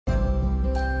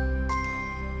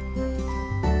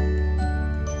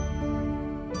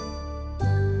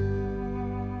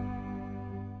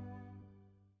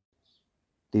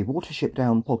The Watership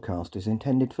Down podcast is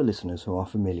intended for listeners who are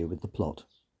familiar with the plot.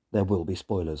 There will be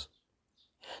spoilers.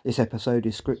 This episode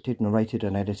is scripted, narrated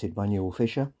and edited by Newell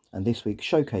Fisher, and this week's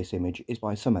showcase image is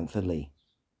by Samantha Lee.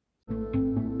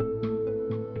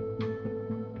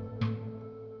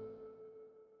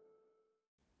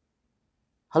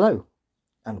 Hello,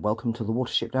 and welcome to the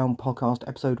Watership Down podcast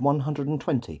episode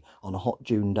 120 on a hot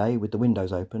June day with the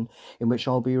windows open, in which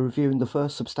I'll be reviewing the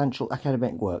first substantial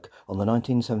academic work on the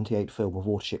 1978 film of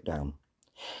Watership Down.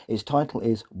 Its title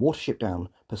is Watership Down,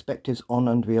 Perspectives on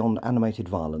and Beyond Animated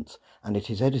Violence, and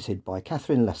it is edited by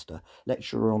Catherine Lester,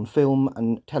 lecturer on film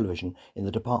and television in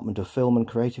the Department of Film and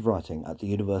Creative Writing at the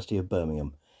University of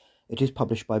Birmingham. It is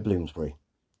published by Bloomsbury.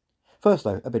 First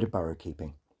though, a bit of borough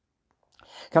keeping.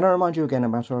 Can I remind you again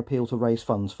about our appeal to raise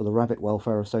funds for the Rabbit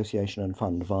Welfare Association and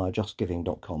Fund via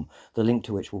justgiving.com, the link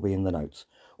to which will be in the notes,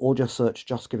 or just search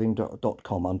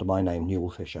justgiving.com under my name, Newell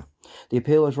Fisher. The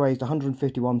appeal has raised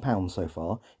 £151 so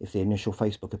far, if the initial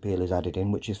Facebook appeal is added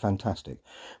in, which is fantastic.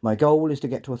 My goal is to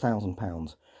get to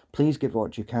 £1,000. Please give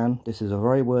what you can. This is a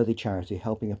very worthy charity,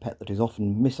 helping a pet that is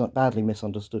often badly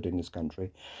misunderstood in this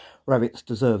country. Rabbits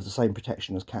deserve the same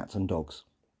protection as cats and dogs.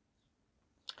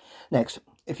 Next,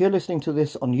 if you're listening to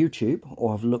this on YouTube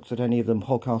or have looked at any of the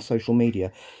podcast social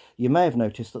media, you may have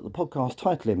noticed that the podcast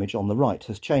title image on the right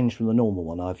has changed from the normal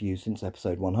one I've used since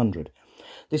episode 100.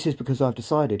 This is because I've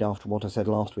decided, after what I said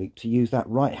last week, to use that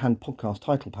right-hand podcast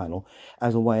title panel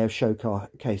as a way of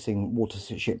showcasing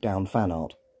Watership Down fan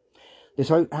art. This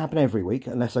won't happen every week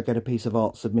unless I get a piece of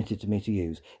art submitted to me to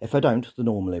use. If I don't, the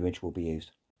normal image will be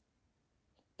used.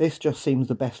 This just seems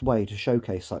the best way to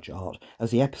showcase such art,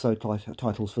 as the episode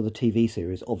titles for the TV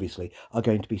series, obviously, are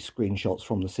going to be screenshots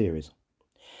from the series.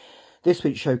 This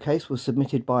week's showcase was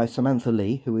submitted by Samantha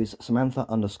Lee, who is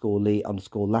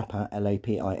Samantha_Lee_Lapin,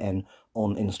 Lapin,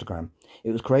 on Instagram.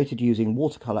 It was created using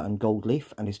watercolour and gold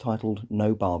leaf and is titled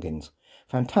No Bargains.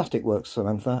 Fantastic work,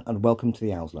 Samantha, and welcome to the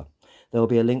Owsler. There will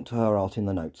be a link to her art in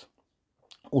the notes.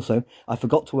 Also, I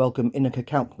forgot to welcome Inika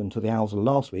Kaupman to the Owsler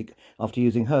last week after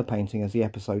using her painting as the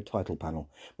episode title panel.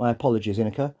 My apologies,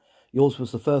 Inika. Yours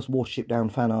was the first Watership Down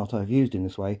fan art I've used in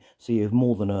this way, so you have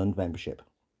more than earned membership.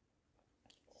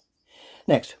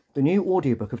 Next, the new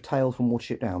audiobook of Tales from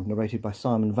Watership Down, narrated by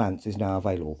Simon Vance, is now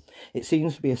available. It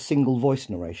seems to be a single voice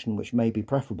narration, which may be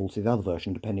preferable to the other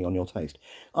version depending on your taste.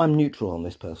 I'm neutral on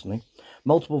this personally.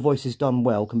 Multiple voices done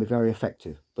well can be very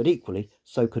effective, but equally,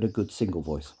 so can a good single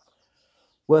voice.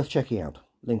 Worth checking out,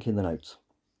 link in the notes.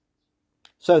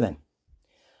 So then,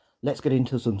 let's get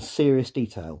into some serious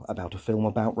detail about a film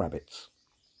about rabbits.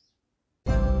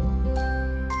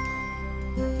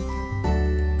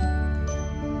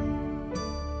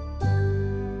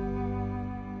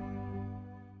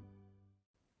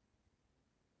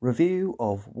 Review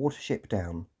of Watership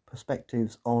Down,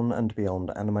 Perspectives on and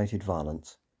Beyond Animated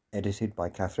Violence, edited by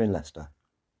Catherine Lester.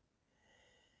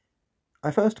 I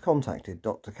first contacted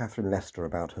Dr. Catherine Lester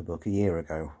about her book a year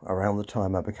ago, around the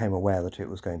time I became aware that it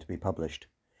was going to be published.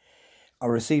 I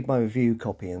received my review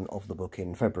copy of the book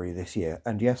in February this year,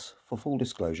 and yes, for full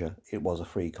disclosure, it was a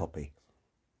free copy.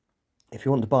 If you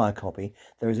want to buy a copy,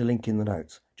 there is a link in the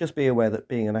notes. Just be aware that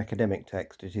being an academic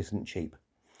text, it isn't cheap.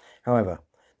 However,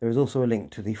 there is also a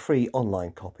link to the free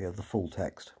online copy of the full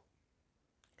text.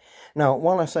 Now,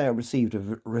 while I say I received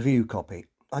a review copy,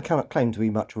 I cannot claim to be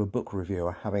much of a book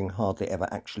reviewer, having hardly ever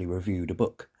actually reviewed a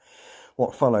book.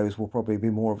 What follows will probably be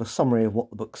more of a summary of what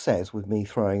the book says, with me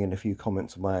throwing in a few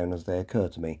comments of my own as they occur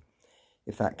to me.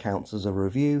 If that counts as a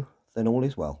review, then all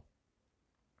is well.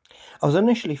 I was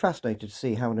initially fascinated to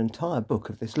see how an entire book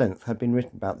of this length had been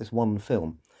written about this one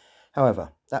film.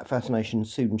 However, that fascination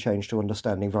soon changed to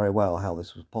understanding very well how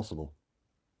this was possible.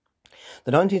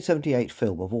 The 1978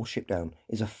 film of Watership Down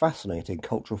is a fascinating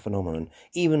cultural phenomenon,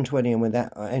 even to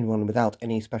anyone without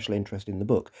any special interest in the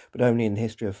book, but only in the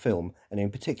history of film, and in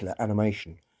particular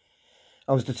animation.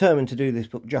 I was determined to do this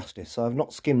book justice, so I have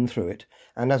not skimmed through it,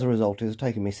 and as a result it has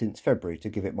taken me since February to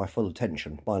give it my full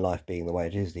attention, my life being the way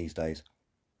it is these days.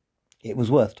 It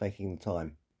was worth taking the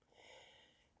time.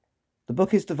 The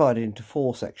book is divided into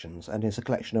 4 sections, and is a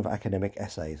collection of academic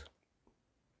essays.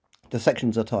 The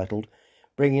sections are titled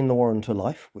Bringing the Warren to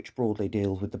Life, which broadly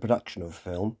deals with the production of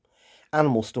film,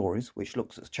 Animal Stories, which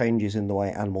looks at changes in the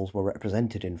way animals were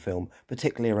represented in film,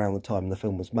 particularly around the time the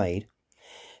film was made,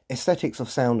 Aesthetics of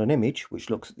Sound and Image, which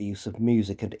looks at the use of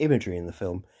music and imagery in the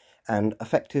film, and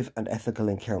Effective and Ethical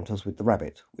Encounters with the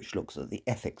Rabbit, which looks at the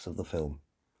ethics of the film.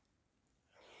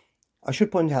 I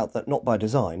should point out that, not by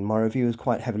design, my review is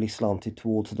quite heavily slanted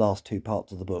towards the last 2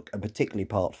 parts of the book, and particularly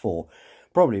part 4,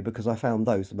 probably because I found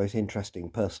those the most interesting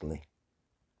personally.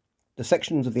 The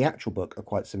sections of the actual book are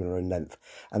quite similar in length,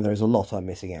 and there is a lot I'm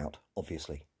missing out,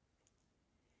 obviously.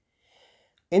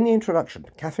 In the introduction,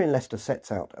 Catherine Lester sets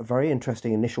out a very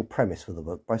interesting initial premise for the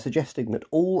book by suggesting that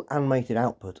all animated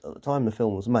output at the time the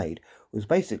film was made was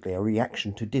basically a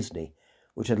reaction to Disney,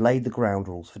 which had laid the ground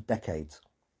rules for decades.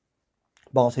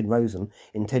 Martin Rosen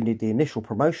intended the initial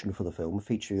promotion for the film,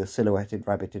 featuring a silhouetted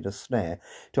rabbit in a snare,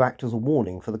 to act as a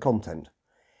warning for the content.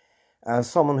 As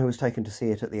someone who was taken to see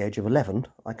it at the age of 11,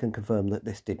 I can confirm that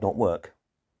this did not work.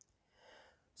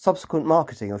 Subsequent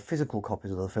marketing of physical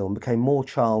copies of the film became more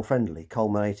child-friendly,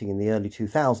 culminating in the early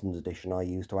 2000s edition I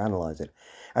used to analyse it.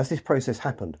 As this process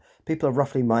happened, people of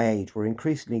roughly my age were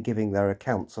increasingly giving their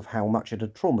accounts of how much it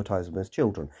had traumatised them as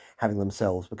children, having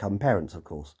themselves become parents, of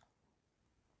course.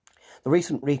 The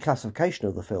recent reclassification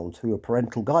of the film to a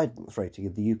parental guidance rating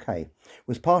in the UK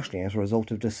was partially as a result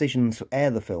of decisions to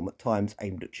air the film at times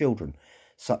aimed at children,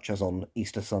 such as on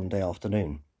Easter Sunday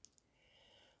afternoon.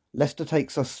 Lester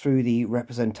takes us through the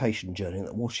representation journey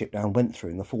that Watership Down went through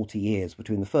in the 40 years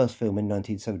between the first film in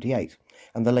 1978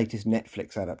 and the latest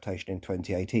Netflix adaptation in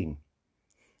 2018.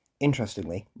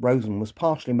 Interestingly, Rosen was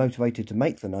partially motivated to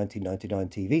make the 1999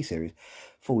 TV series,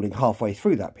 falling halfway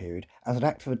through that period, as an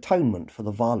act of atonement for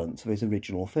the violence of his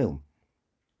original film.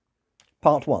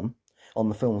 Part 1, on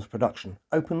the film's production,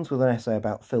 opens with an essay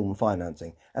about film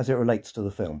financing as it relates to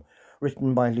the film,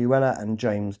 written by Llewellyn and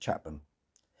James Chapman.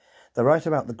 They write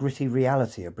about the gritty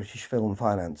reality of British film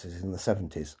finances in the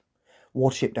 70s.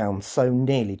 Watership Down so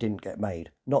nearly didn't get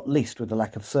made, not least with the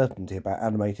lack of certainty about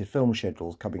animated film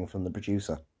schedules coming from the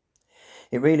producer.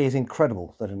 It really is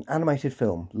incredible that an animated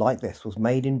film like this was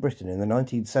made in Britain in the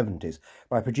 1970s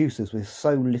by producers with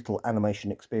so little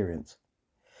animation experience.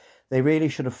 They really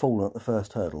should have fallen at the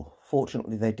first hurdle.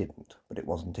 Fortunately they didn't, but it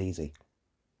wasn't easy.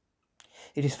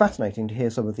 It is fascinating to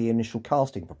hear some of the initial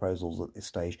casting proposals at this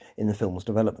stage in the film's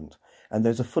development, and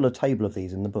there's a fuller table of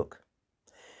these in the book.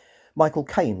 Michael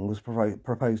Caine was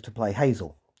proposed to play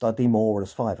Hazel, Dudley Moore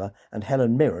as Fiver, and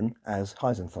Helen Mirren as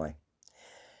Heisenthal.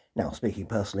 Now, speaking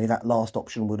personally, that last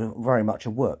option would have very much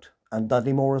have worked, and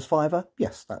Dudley Moore as Fiver,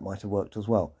 yes, that might have worked as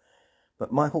well.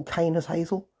 But Michael Caine as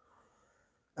Hazel?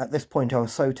 At this point I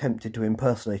was so tempted to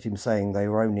impersonate him saying they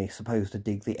were only supposed to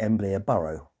dig the Embley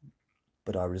burrow,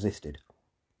 but I resisted.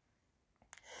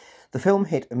 The film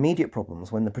hit immediate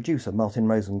problems when the producer, Martin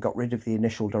Rosen, got rid of the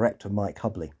initial director, Mike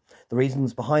Hubley. The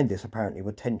reasons behind this apparently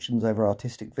were tensions over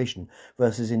artistic vision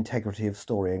versus integrity of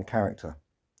story and character.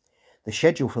 The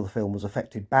schedule for the film was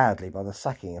affected badly by the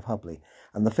sacking of Hubley,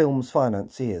 and the film's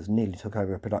financiers nearly took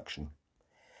over production.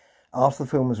 After the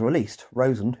film was released,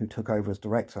 Rosen, who took over as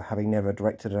director, having never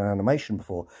directed an animation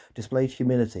before, displayed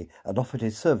humility and offered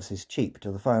his services cheap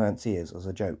to the financiers as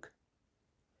a joke.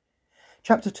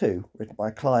 Chapter 2, written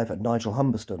by Clive and Nigel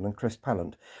Humberston and Chris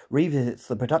Pallant, revisits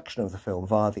the production of the film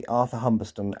via the Arthur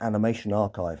Humberston Animation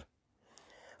Archive.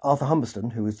 Arthur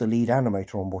Humberston, who was the lead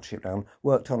animator on Watership Down,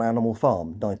 worked on Animal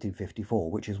Farm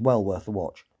 1954, which is well worth a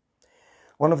watch.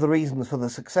 One of the reasons for the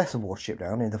success of Watership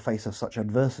Down in the face of such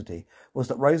adversity was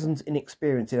that Rosen's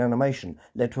inexperience in animation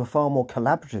led to a far more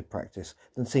collaborative practice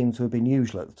than seemed to have been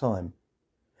usual at the time.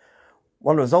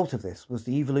 One result of this was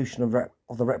the evolution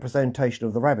of the representation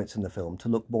of the rabbits in the film to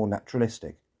look more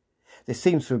naturalistic. This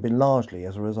seems to have been largely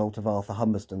as a result of Arthur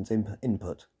Humberston's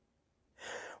input.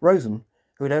 Rosen,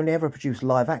 who had only ever produced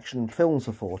live-action films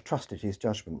before, trusted his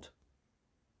judgment.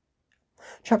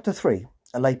 Chapter 3,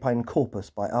 A Lapine Corpus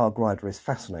by R. Grider, is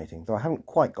fascinating, though I haven't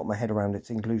quite got my head around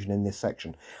its inclusion in this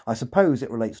section. I suppose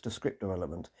it relates to script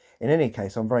development. In any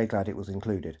case, I'm very glad it was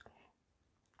included.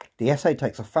 The essay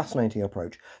takes a fascinating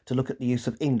approach to look at the use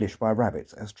of English by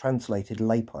rabbits as translated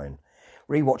lapine.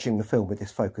 Rewatching the film with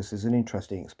this focus is an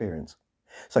interesting experience.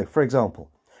 So, for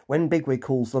example, when Bigwig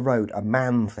calls the road a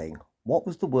man thing, what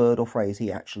was the word or phrase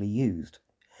he actually used?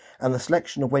 And the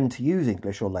selection of when to use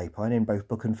English or lapine in both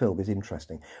book and film is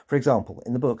interesting. For example,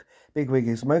 in the book, Bigwig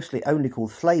is mostly only called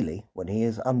Flaley when he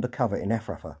is undercover in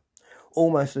Ephrata,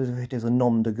 almost as if it is a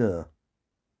nom de guerre.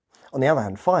 On the other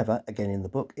hand, Fiver, again in the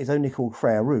book, is only called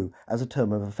Frere Rou as a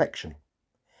term of affection.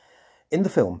 In the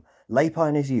film,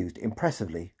 lapine is used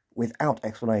impressively without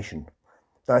explanation,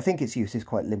 though I think its use is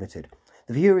quite limited.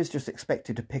 The viewer is just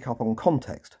expected to pick up on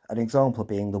context, an example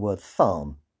being the word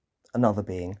tharn, another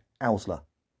being Owsler.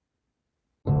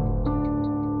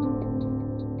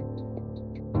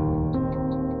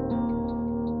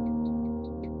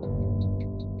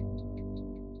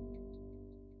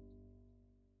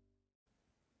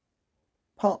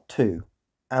 Part 2,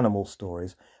 Animal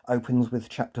Stories, opens with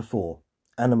Chapter 4,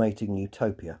 Animating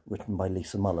Utopia, written by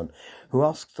Lisa Mullen, who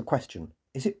asks the question,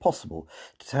 is it possible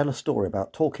to tell a story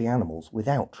about talking animals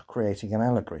without creating an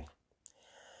allegory?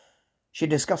 She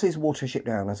discusses Watership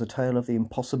Down as a tale of the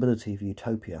impossibility of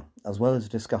utopia, as well as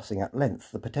discussing at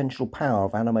length the potential power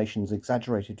of animation's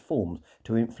exaggerated forms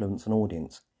to influence an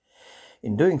audience.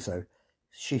 In doing so,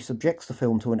 she subjects the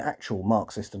film to an actual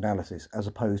Marxist analysis, as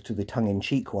opposed to the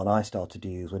tongue-in-cheek one I started to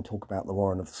use when talking about the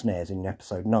Warren of the Snares in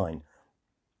episode 9.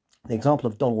 The example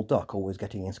of Donald Duck always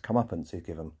getting his comeuppance is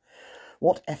given.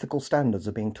 What ethical standards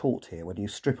are being taught here when you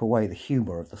strip away the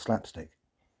humour of the slapstick?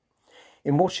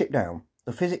 In Watership Down,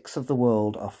 the physics of the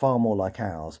world are far more like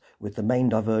ours, with the main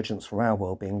divergence from our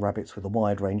world being rabbits with a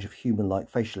wide range of human-like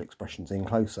facial expressions in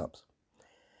close-ups.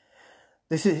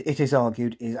 This, it is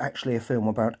argued, is actually a film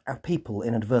about our people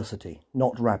in adversity,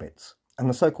 not rabbits, and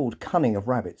the so-called cunning of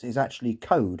rabbits is actually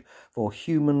code for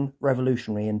human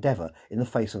revolutionary endeavour in the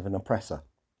face of an oppressor.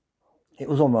 It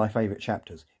was one of my favourite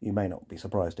chapters, you may not be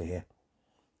surprised to hear.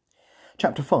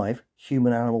 Chapter 5,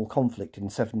 Human-Animal Conflict in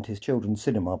 70s Children's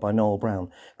Cinema by Noel Brown,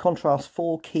 contrasts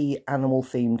 4 key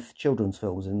animal-themed children's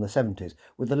films in the 70s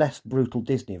with the less brutal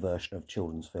Disney version of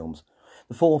children's films.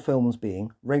 The 4 films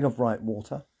being Ring of Bright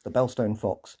Water, The Bellstone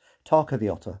Fox, Tarka the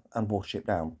Otter and Watership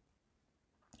Down.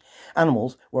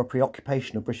 Animals were a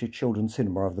preoccupation of British children's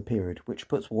cinema of the period, which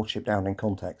puts Watership Down in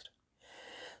context.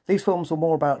 These films were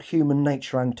more about human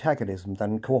nature antagonism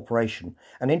than cooperation,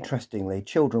 and interestingly,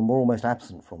 children were almost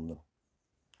absent from them.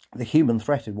 The human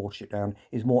threat in Watership Down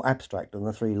is more abstract than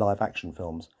the 3 live-action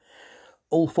films.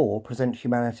 All 4 present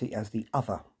humanity as the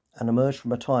other, and emerged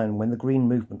from a time when the Green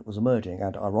Movement was emerging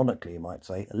and, ironically you might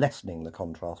say, lessening the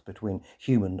contrast between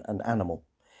human and animal.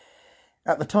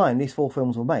 At the time these 4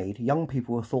 films were made, young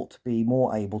people were thought to be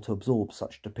more able to absorb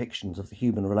such depictions of the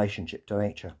human relationship to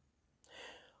nature.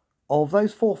 Of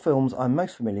those 4 films, I'm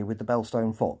most familiar with The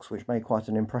Bellstone Fox, which made quite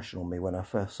an impression on me when I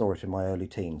first saw it in my early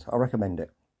teens. I recommend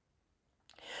it.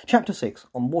 Chapter 6,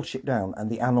 on Watership Down and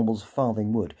the Animals of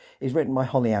Farthing Wood, is written by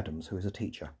Holly Adams, who is a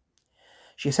teacher.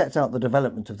 She sets out the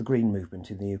development of the Green Movement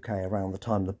in the UK around the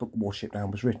time the book Watership Down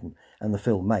was written and the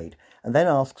film made, and then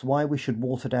asks why we should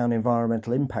water down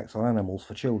environmental impacts on animals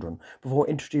for children before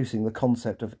introducing the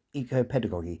concept of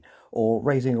eco-pedagogy, or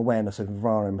raising awareness of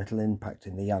environmental impact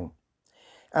in the young.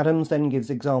 Adams then gives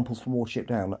examples from Watership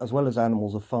Down, as well as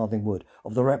Animals of Farthing Wood,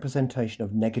 of the representation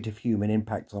of negative human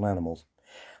impacts on animals.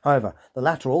 However, the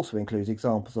latter also includes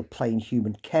examples of plain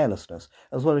human carelessness,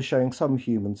 as well as showing some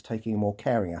humans taking a more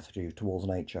caring attitude towards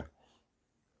nature.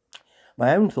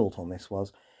 My own thought on this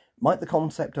was, might the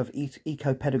concept of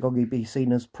eco-pedagogy be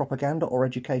seen as propaganda or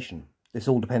education? This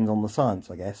all depends on the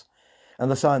science, I guess, and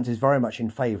the science is very much in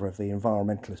favour of the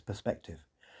environmentalist perspective.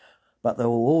 But there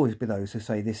will always be those who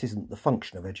say this isn't the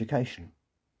function of education.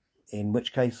 In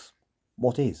which case,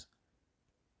 what is?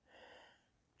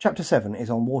 Chapter 7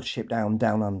 is on Watership Down,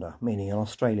 Down Under, meaning in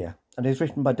Australia, and is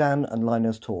written by Dan and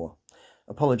Linus Tor.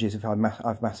 Apologies if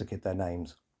I've massacred their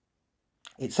names.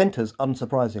 It centres,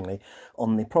 unsurprisingly,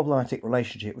 on the problematic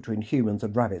relationship between humans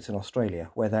and rabbits in Australia,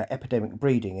 where their epidemic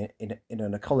breeding in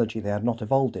an ecology they had not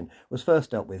evolved in was first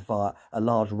dealt with via a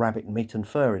large rabbit meat and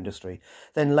fur industry,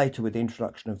 then later with the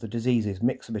introduction of the diseases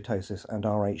myxomatosis and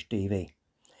RHDV.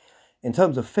 In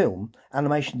terms of film,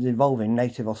 animations involving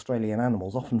native Australian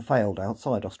animals often failed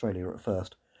outside Australia at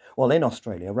first, while in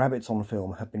Australia rabbits on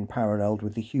film have been paralleled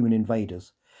with the human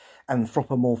invaders,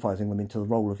 anthropomorphising them into the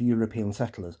role of European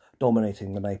settlers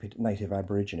dominating the native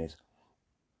Aborigines.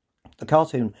 The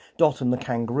cartoon Dot and the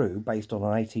Kangaroo, based on an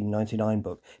 1899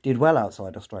 book, did well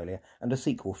outside Australia, and a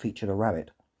sequel featured a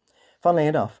rabbit. Funnily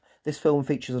enough, this film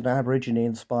features an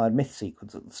Aborigine-inspired myth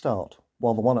sequence at the start,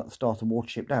 while the one at the start of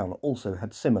Watership Down also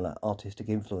had similar artistic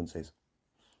influences.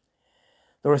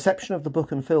 The reception of the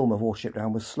book and film of Watership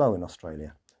Down was slow in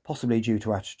Australia, possibly due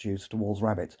to attitudes towards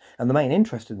rabbits, and the main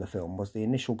interest in the film was the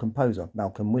initial composer,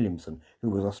 Malcolm Williamson, who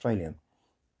was Australian.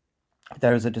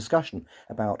 There is a discussion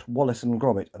about Wallace and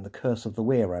Gromit and the Curse of the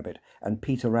Were-Rabbit and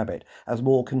Peter Rabbit as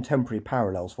more contemporary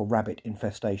parallels for rabbit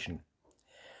infestation.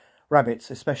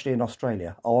 Rabbits, especially in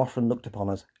Australia, are often looked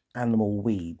upon as animal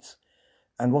weeds,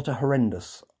 and what a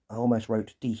horrendous, I almost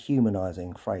wrote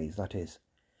dehumanising phrase that is.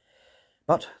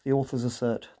 But, the authors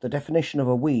assert, the definition of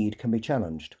a weed can be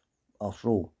challenged. After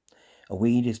all, a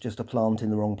weed is just a plant in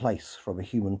the wrong place from a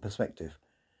human perspective,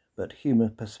 but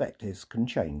human perspectives can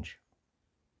change.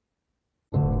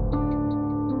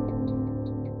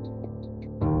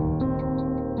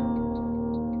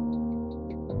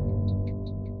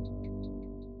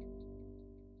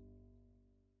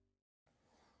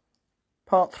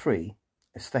 Part 3,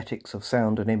 Aesthetics of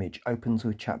Sound and Image, opens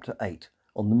with Chapter 8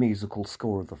 on the musical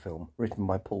score of the film, written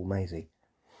by Paul Maisie.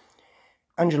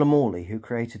 Angela Morley, who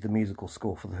created the musical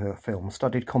score for the film,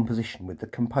 studied composition with the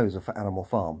composer for Animal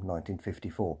Farm,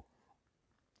 1954.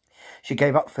 She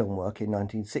gave up film work in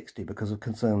 1960 because of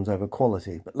concerns over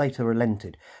quality, but later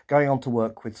relented, going on to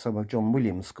work with some of John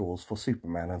Williams' scores for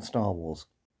Superman and Star Wars.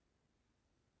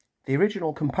 The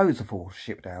original composer for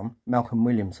Watership Down, Malcolm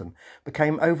Williamson,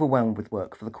 became overwhelmed with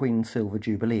work for the Queen's Silver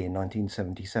Jubilee in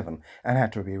 1977 and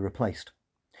had to be replaced.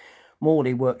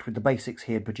 Morley worked with the basics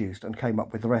he had produced and came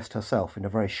up with the rest herself in a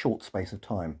very short space of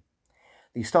time.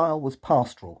 The style was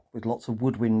pastoral, with lots of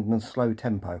woodwind and slow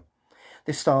tempo.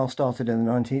 This style started in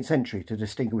the 19th century to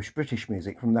distinguish British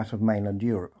music from that of mainland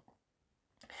Europe.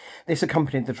 This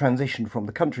accompanied the transition from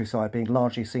the countryside being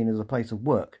largely seen as a place of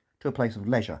work to a place of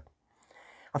leisure.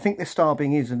 I think this style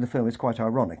being used in the film is quite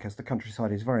ironic, as the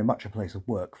countryside is very much a place of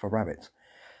work for rabbits.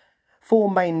 4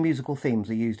 main musical themes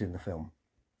are used in the film.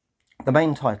 The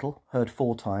main title, heard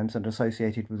 4 times and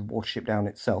associated with Watership Down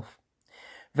itself.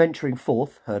 Venturing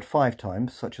Forth, heard 5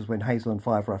 times, such as when Hazel and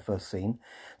Fiver are first seen.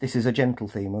 This is a gentle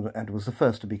theme and was the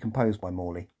first to be composed by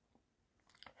Morley.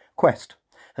 Quest,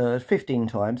 heard 15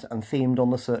 times and themed on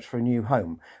the search for a new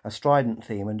home, a strident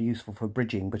theme and useful for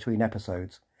bridging between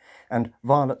episodes. And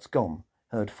Violet's Gone,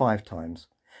 heard 5 times,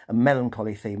 a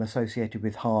melancholy theme associated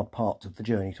with hard parts of the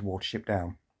journey to Watership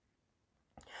Down.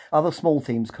 Other small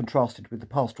themes contrasted with the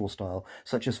pastoral style,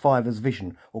 such as Fiver's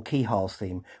Vision or Keehar's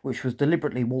theme, which was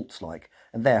deliberately waltz-like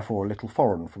and therefore a little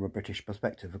foreign from a British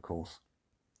perspective, of course.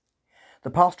 The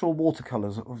pastoral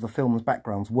watercolours of the film's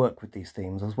backgrounds work with these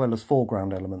themes, as well as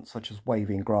foreground elements such as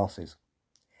waving grasses.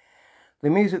 The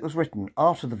music was written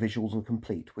after the visuals were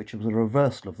complete, which was a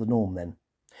reversal of the norm then.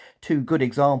 2 good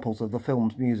examples of the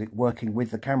film's music working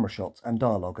with the camera shots and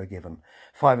dialogue are given: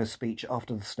 Fiver's speech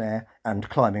after the snare and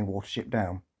climbing Watership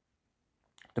Down.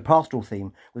 The pastoral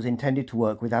theme was intended to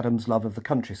work with Adam's love of the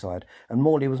countryside, and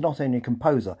Morley was not only a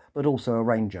composer but also a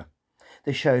arranger.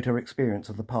 This showed her experience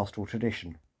of the pastoral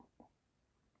tradition.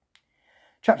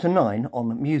 Chapter 9,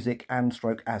 on music and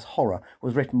 / as horror,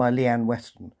 was written by Leanne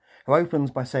Weston, who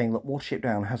opens by saying that Watership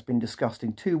Down has been discussed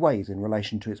in 2 ways in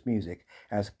relation to its music,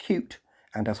 as cute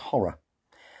and as horror.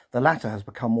 The latter has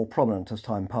become more prominent as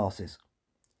time passes.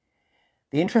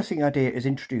 The interesting idea is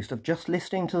introduced of just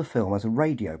listening to the film as a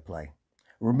radio play.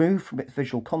 Removed from its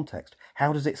visual context,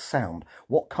 how does it sound?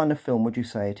 What kind of film would you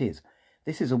say it is?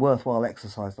 This is a worthwhile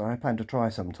exercise that I plan to try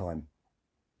sometime.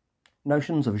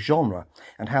 Notions of genre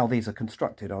and how these are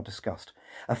constructed are discussed.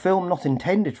 A film not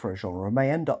intended for a genre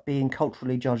may end up being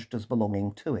culturally judged as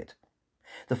belonging to it.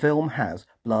 The film has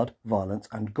blood, violence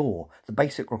and gore, the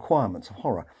basic requirements of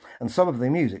horror, and some of the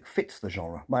music fits the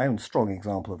genre. My own strong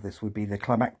example of this would be the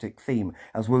climactic theme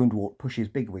as Woundwort pushes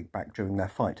Bigwig back during their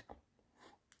fight.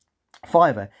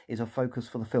 Fiver is a focus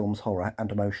for the film's horror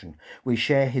and emotion. We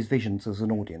share his visions as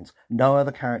an audience. No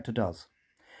other character does.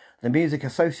 The music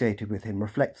associated with him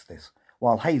reflects this,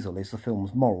 while Hazel is the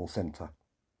film's moral centre.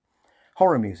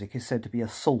 Horror music is said to be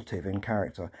assaultive in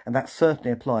character, and that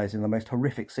certainly applies in the most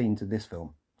horrific scenes in this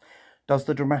film. Does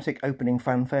the dramatic opening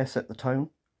fanfare set the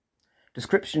tone?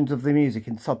 Descriptions of the music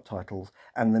in subtitles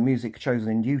and the music chosen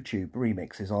in YouTube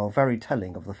remixes are very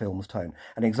telling of the film's tone,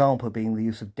 an example being the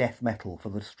use of death metal for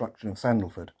the destruction of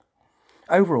Sandalford.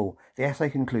 Overall, the essay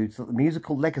concludes that the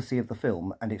musical legacy of the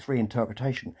film and its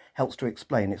reinterpretation helps to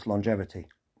explain its longevity.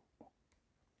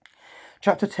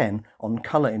 Chapter 10, on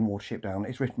colour in Watership Down,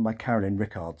 is written by Carolyn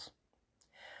Rickards.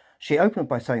 She opened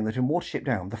by saying that in Watership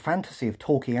Down, the fantasy of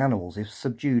talking animals is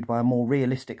subdued by a more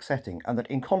realistic setting, and that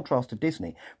in contrast to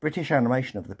Disney, British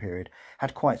animation of the period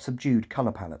had quite subdued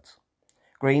colour palettes.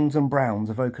 Greens and browns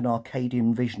evoke an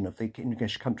Arcadian vision of the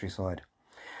English countryside.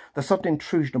 The sudden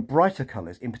intrusion of brighter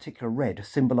colours, in particular red,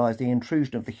 symbolise the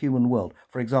intrusion of the human world,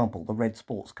 for example, the red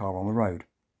sports car on the road.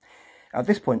 At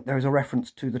this point, there is a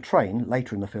reference to the train,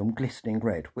 later in the film, glistening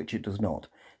red, which it does not.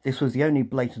 This was the only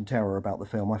blatant error about the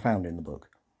film I found in the book.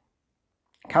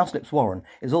 Cowslip's Warren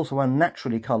is also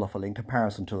unnaturally colourful in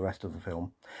comparison to the rest of the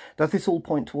film. Does this all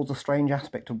point towards a strange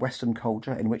aspect of Western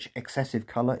culture in which excessive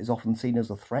colour is often seen as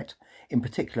a threat, in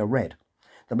particular red,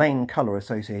 the main colour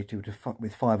associated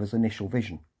with Fiver's initial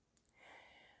vision?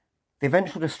 The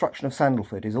eventual destruction of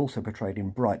Sandalford is also portrayed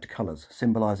in bright colours,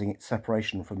 symbolising its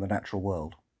separation from the natural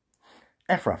world.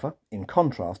 Ephrafa, in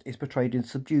contrast, is portrayed in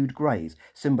subdued greys,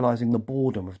 symbolising the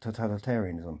boredom of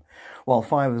totalitarianism, while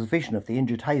Fiver's vision of the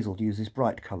injured Hazel uses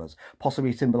bright colours,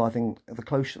 possibly symbolising the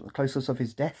closeness of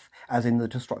his death, as in the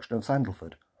destruction of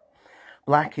Sandalford.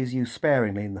 Black is used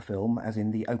sparingly in the film, as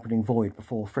in the opening void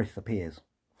before Frith appears.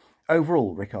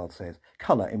 Overall, Rickard says,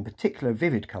 colour, in particular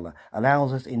vivid colour,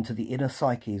 allows us into the inner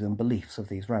psyches and beliefs of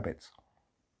these rabbits.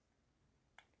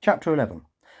 Chapter 11.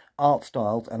 Art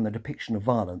Styles and the Depiction of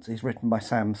Violence is written by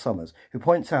Sam Summers, who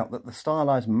points out that the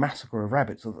stylised massacre of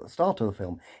rabbits at the start of the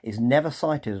film is never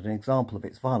cited as an example of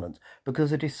its violence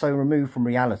because it is so removed from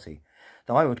reality,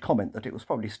 though I would comment that it was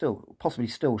possibly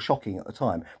still shocking at the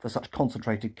time for such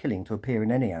concentrated killing to appear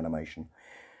in any animation.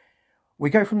 We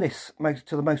go from this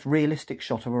to the most realistic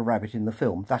shot of a rabbit in the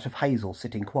film, that of Hazel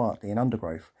sitting quietly in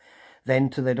undergrowth, then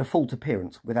to their default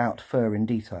appearance without fur in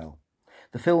detail.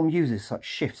 The film uses such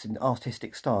shifts in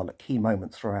artistic style at key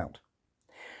moments throughout.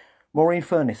 Maureen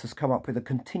Furness has come up with a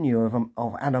continuum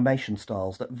of animation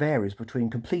styles that varies between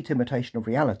complete imitation of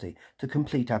reality to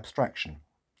complete abstraction.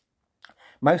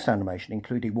 Most animation,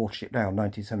 including Watership Down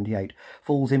 1978,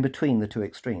 falls in between the two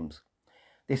extremes.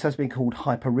 This has been called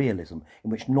hyperrealism, in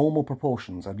which normal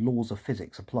proportions and laws of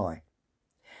physics apply.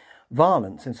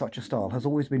 Violence in such a style has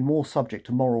always been more subject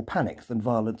to moral panic than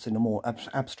violence in a more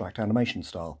abstract animation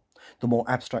style. The more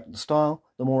abstract the style,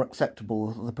 the more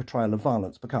acceptable the portrayal of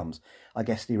violence becomes. I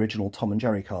guess the original Tom and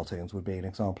Jerry cartoons would be an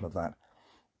example of that.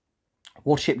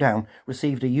 Watership Down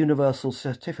received a universal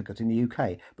certificate in the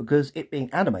UK because it being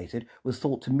animated was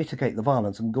thought to mitigate the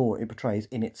violence and gore it portrays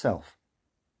in itself.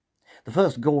 The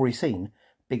first gory scene,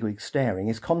 Bigwig staring,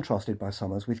 is contrasted by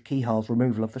Summers with Keehar's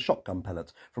removal of the shotgun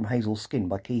pellets from Hazel's skin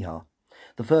by Keehar.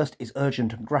 The first is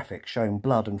urgent and graphic, showing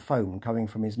blood and foam coming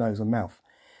from his nose and mouth.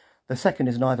 The second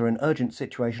is neither an urgent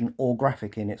situation or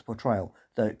graphic in its portrayal,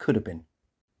 though it could have been.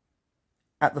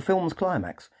 At the film's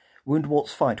climax,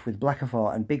 Woundwart's fight with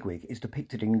Blackafar and Bigwig is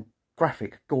depicted in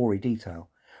graphic, gory detail,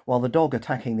 while the dog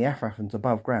attacking the Africans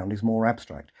above ground is more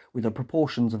abstract, with the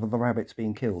proportions of the rabbits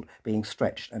being killed being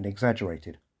stretched and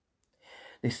exaggerated.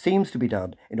 This seems to be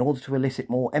done in order to elicit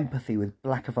more empathy with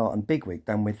Blackafar and Bigwig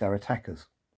than with their attackers.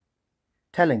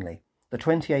 Tellingly, the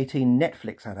 2018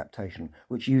 Netflix adaptation,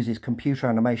 which uses computer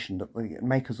animation that the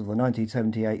makers of the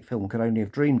 1978 film could only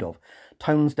have dreamed of,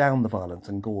 tones down the violence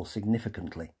and gore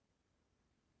significantly.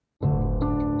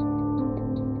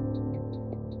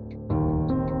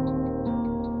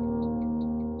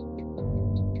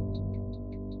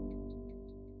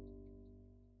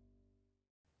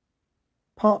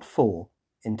 Part 4,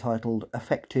 entitled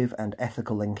Effective and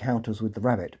Ethical Encounters with the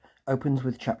Rabbit, opens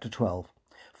with Chapter 12,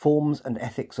 Forms and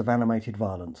Ethics of Animated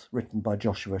Violence, written by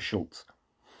Joshua Schultz.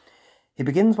 He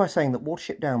begins by saying that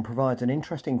Watership Down provides an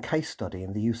interesting case study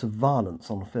in the use of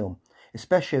violence on film,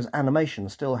 especially as animation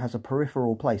still has a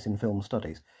peripheral place in film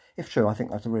studies. If true, I think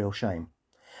that's a real shame.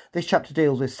 This chapter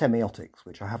deals with semiotics,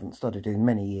 which I haven't studied in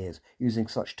many years, using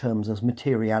such terms as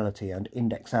materiality and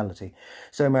indexality,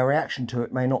 so my reaction to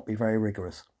it may not be very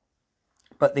rigorous.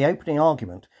 But the opening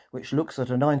argument, which looks at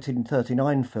a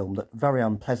 1939 film that very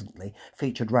unpleasantly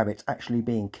featured rabbits actually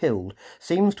being killed,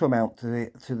 seems to amount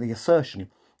to the assertion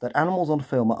that animals on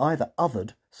film are either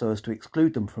othered, so as to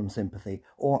exclude them from sympathy,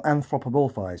 or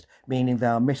anthropomorphized, meaning they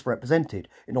are misrepresented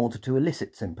in order to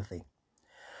elicit sympathy.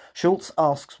 Schultz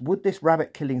asks, would this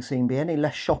rabbit killing scene be any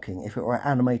less shocking if it were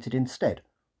animated instead?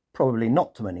 Probably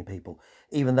not to many people,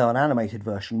 even though an animated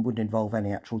version wouldn't involve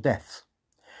any actual deaths.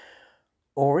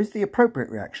 Or is the appropriate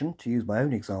reaction, to use my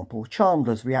own example,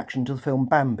 Chandler's reaction to the film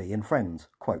Bambi in Friends?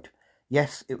 Quote,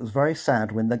 "Yes, it was very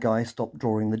sad when the guy stopped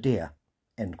drawing the deer."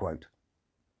 End quote.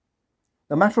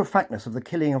 The matter-of-factness of the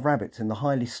killing of rabbits in the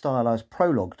highly stylised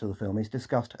prologue to the film is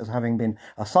discussed as having been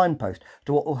a signpost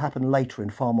to what will happen later in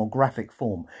far more graphic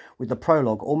form, with the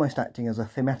prologue almost acting as a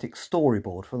thematic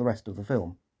storyboard for the rest of the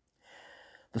film.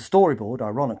 The storyboard,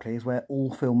 ironically, is where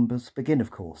all films begin,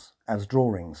 of course, as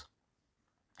drawings.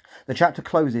 The chapter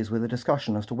closes with a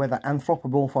discussion as to whether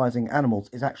anthropomorphizing animals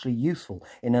is actually useful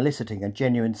in eliciting a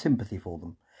genuine sympathy for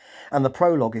them, and the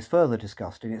prologue is further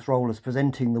discussed in its role as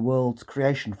presenting the world's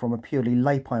creation from a purely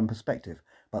lapine perspective,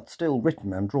 but still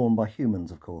written and drawn by humans,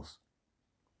 of course.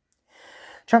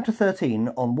 Chapter 13,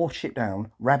 on Watership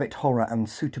Down, Rabbit Horror and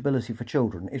Suitability for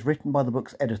Children, is written by the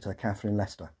book's editor, Catherine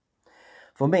Lester.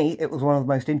 For me, it was one of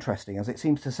the most interesting, as it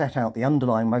seems to set out the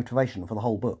underlying motivation for the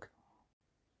whole book.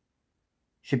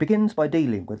 She begins by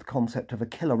dealing with the concept of a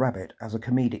killer rabbit as a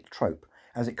comedic trope,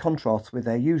 as it contrasts with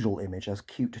their usual image as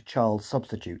cute child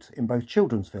substitutes in both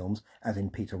children's films, as in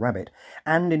Peter Rabbit,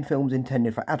 and in films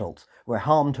intended for adults, where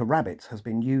harm to rabbits has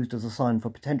been used as a sign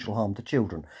for potential harm to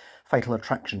children, Fatal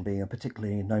Attraction being a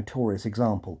particularly notorious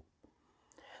example.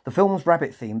 The film's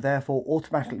rabbit theme therefore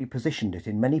automatically positioned it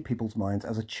in many people's minds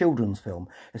as a children's film,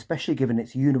 especially given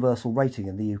its universal rating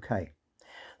in the UK.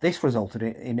 This resulted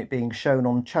in it being shown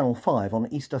on Channel 5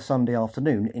 on Easter Sunday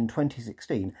afternoon in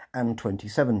 2016 and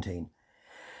 2017.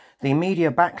 The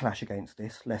media backlash against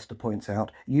this, Lester points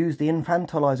out, used the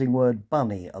infantilising word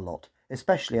bunny a lot,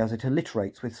 especially as it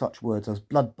alliterates with such words as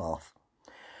bloodbath.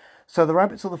 So the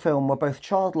rabbits of the film were both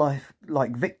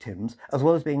childlike victims, as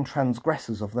well as being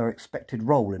transgressors of their expected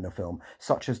role in the film,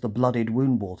 such as the bloodied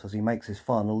Woundwort as he makes his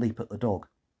final leap at the dog.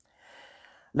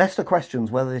 Lester questions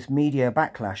whether this media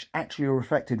backlash actually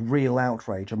reflected real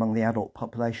outrage among the adult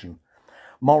population,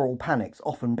 moral panics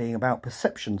often being about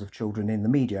perceptions of children in the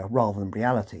media rather than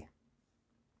reality.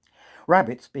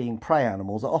 Rabbits, being prey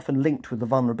animals, are often linked with the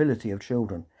vulnerability of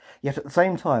children, yet at the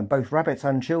same time both rabbits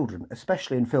and children,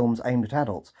 especially in films aimed at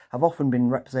adults, have often been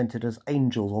represented as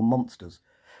angels or monsters.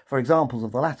 For examples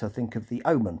of the latter, think of The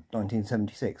Omen,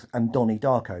 1976, and Donnie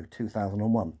Darko,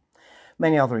 2001.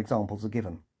 Many other examples are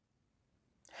given.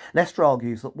 Lester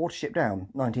argues that Watership Down,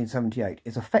 1978,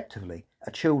 is effectively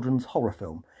a children's horror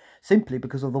film, simply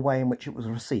because of the way in which it was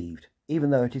received,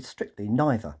 even though it is strictly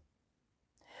neither.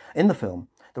 In the film,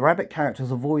 the rabbit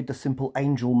characters avoid the simple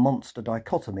angel-monster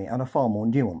dichotomy and are far more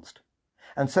nuanced.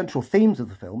 And central themes of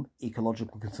the film,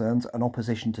 ecological concerns and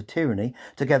opposition to tyranny,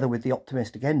 together with the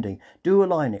optimistic ending, do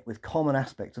align it with common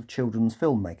aspects of children's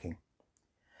filmmaking.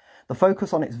 The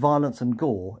focus on its violence and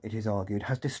gore, it is argued,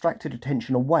 has distracted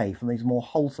attention away from these more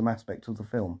wholesome aspects of the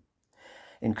film.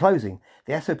 In closing,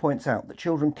 the essay points out that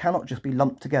children cannot just be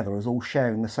lumped together as all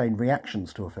sharing the same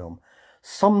reactions to a film.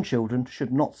 Some children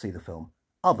should not see the film.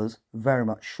 Others very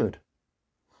much should.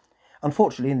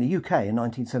 Unfortunately, in the UK in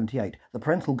 1978, the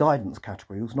parental guidance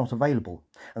category was not available,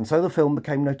 and so the film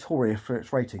became notorious for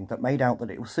its rating that made out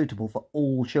that it was suitable for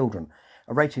all children,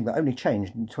 a rating that only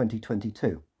changed in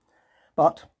 2022.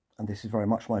 But, and this is very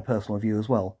much my personal view as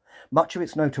well, much of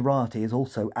its notoriety is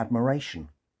also admiration.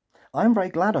 I am very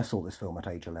glad I saw this film at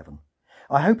age 11.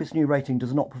 I hope its new rating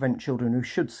does not prevent children who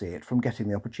should see it from getting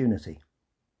the opportunity.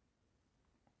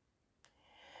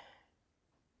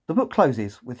 The book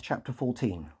closes with Chapter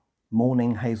 14,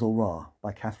 Mourning Hazel Ra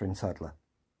by Catherine Sadler.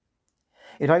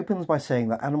 It opens by saying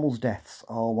that animals' deaths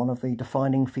are one of the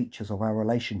defining features of our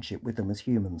relationship with them as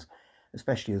humans,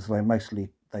 especially as they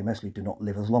mostly do not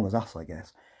live as long as us, I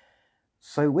guess.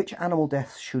 So which animal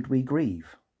deaths should we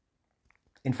grieve?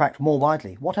 In fact, more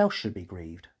widely, what else should be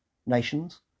grieved?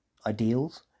 Nations?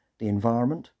 Ideals? The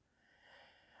environment?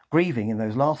 Grieving in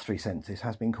those last three senses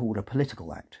has been called a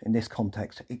political act. In this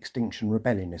context, Extinction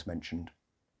Rebellion is mentioned.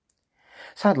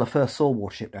 Sadler first saw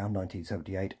Watership Down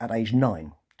 1978 at age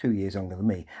 9, 2 years younger than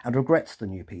me, and regrets the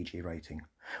new PG rating.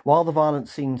 While the violent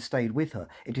scenes stayed with her,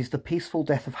 it is the peaceful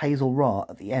death of Hazel Ra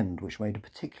at the end which made a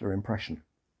particular impression.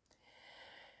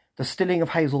 The stilling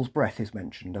of Hazel's breath is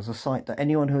mentioned as a sight that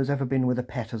anyone who has ever been with a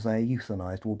pet as they are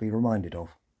euthanised will be reminded of.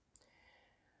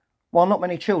 While not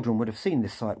many children would have seen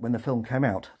this sight when the film came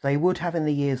out, they would have in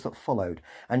the years that followed,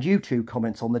 and YouTube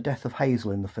comments on the death of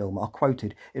Hazel in the film are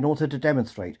quoted in order to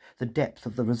demonstrate the depth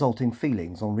of the resulting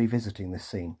feelings on revisiting this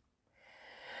scene.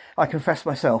 I confess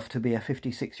myself to be a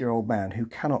 56-year-old man who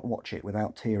cannot watch it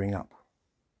without tearing up.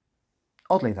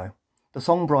 Oddly though, the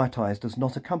song Bright Eyes does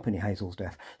not accompany Hazel's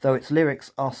death, though its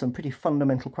lyrics ask some pretty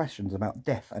fundamental questions about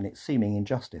death and its seeming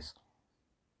injustice.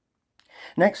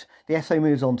 Next, the essay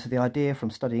moves on to the idea from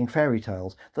studying fairy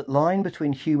tales that line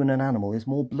between human and animal is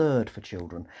more blurred for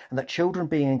children, and that children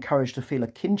being encouraged to feel a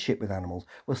kinship with animals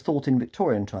was thought in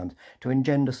Victorian times to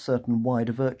engender certain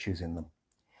wider virtues in them.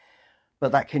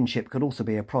 But that kinship could also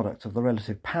be a product of the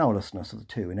relative powerlessness of the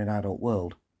two in an adult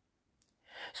world.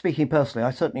 Speaking personally,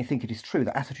 I certainly think it is true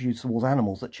that attitudes towards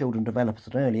animals that children develop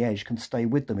at an early age can stay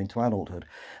with them into adulthood,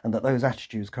 and that those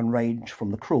attitudes can range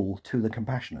from the cruel to the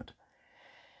compassionate.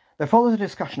 There follows a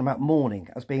discussion about mourning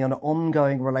as being an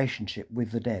ongoing relationship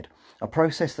with the dead, a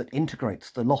process that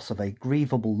integrates the loss of a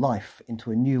grievable life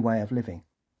into a new way of living.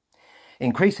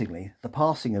 Increasingly, the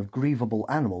passing of grievable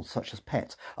animals, such as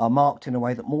pets, are marked in a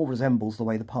way that more resembles the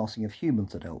way the passing of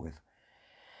humans are dealt with.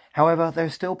 However, there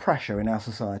is still pressure in our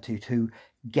society to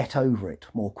get over it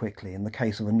more quickly in the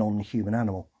case of a non-human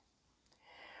animal.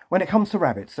 When it comes to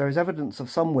rabbits, there is evidence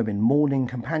of some women mourning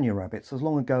companion rabbits as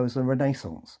long ago as the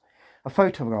Renaissance. A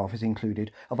photograph is included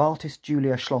of artist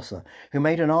Julia Schlosser, who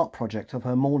made an art project of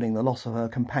her mourning the loss of her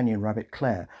companion rabbit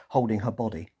Claire, holding her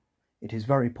body. It is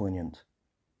very poignant.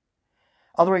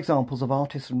 Other examples of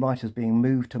artists and writers being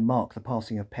moved to mark the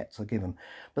passing of pets are given,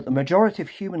 but the majority of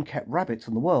human-kept rabbits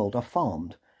in the world are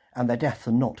farmed, and their deaths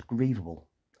are not grievable,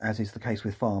 as is the case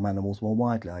with farm animals more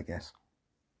widely, I guess.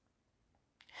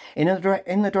 In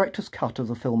the director's cut of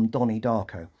the film Donnie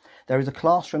Darko, there is a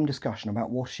classroom discussion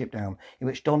about Watership Down in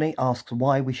which Donnie asks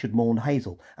why we should mourn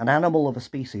Hazel, an animal of a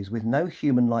species with no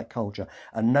human-like culture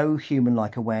and no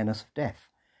human-like awareness of death.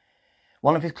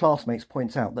 One of his classmates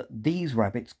points out that these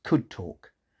rabbits could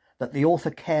talk, that the author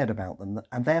cared about them,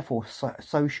 and therefore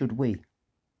so should we.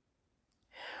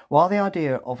 While the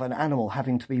idea of an animal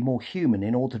having to be more human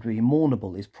in order to be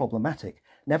mournable is problematic,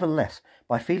 Nevertheless,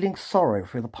 by feeling sorrow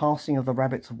for the passing of the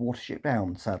rabbits of Watership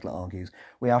Down, Sadler argues,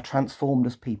 we are transformed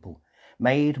as people,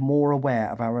 made more aware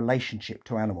of our relationship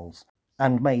to animals,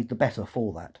 and made the better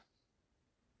for that.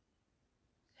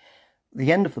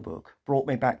 The end of the book brought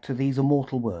me back to these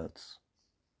immortal words.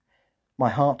 My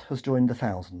heart has joined the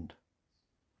 1,000,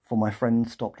 for my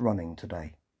friends stopped running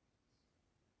today.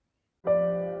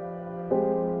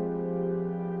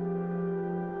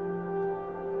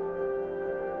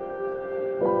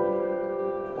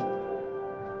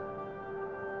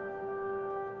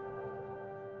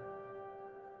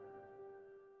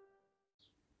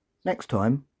 Next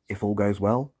time, if all goes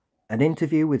well, an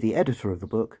interview with the editor of the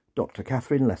book, Dr.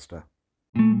 Catherine Lester.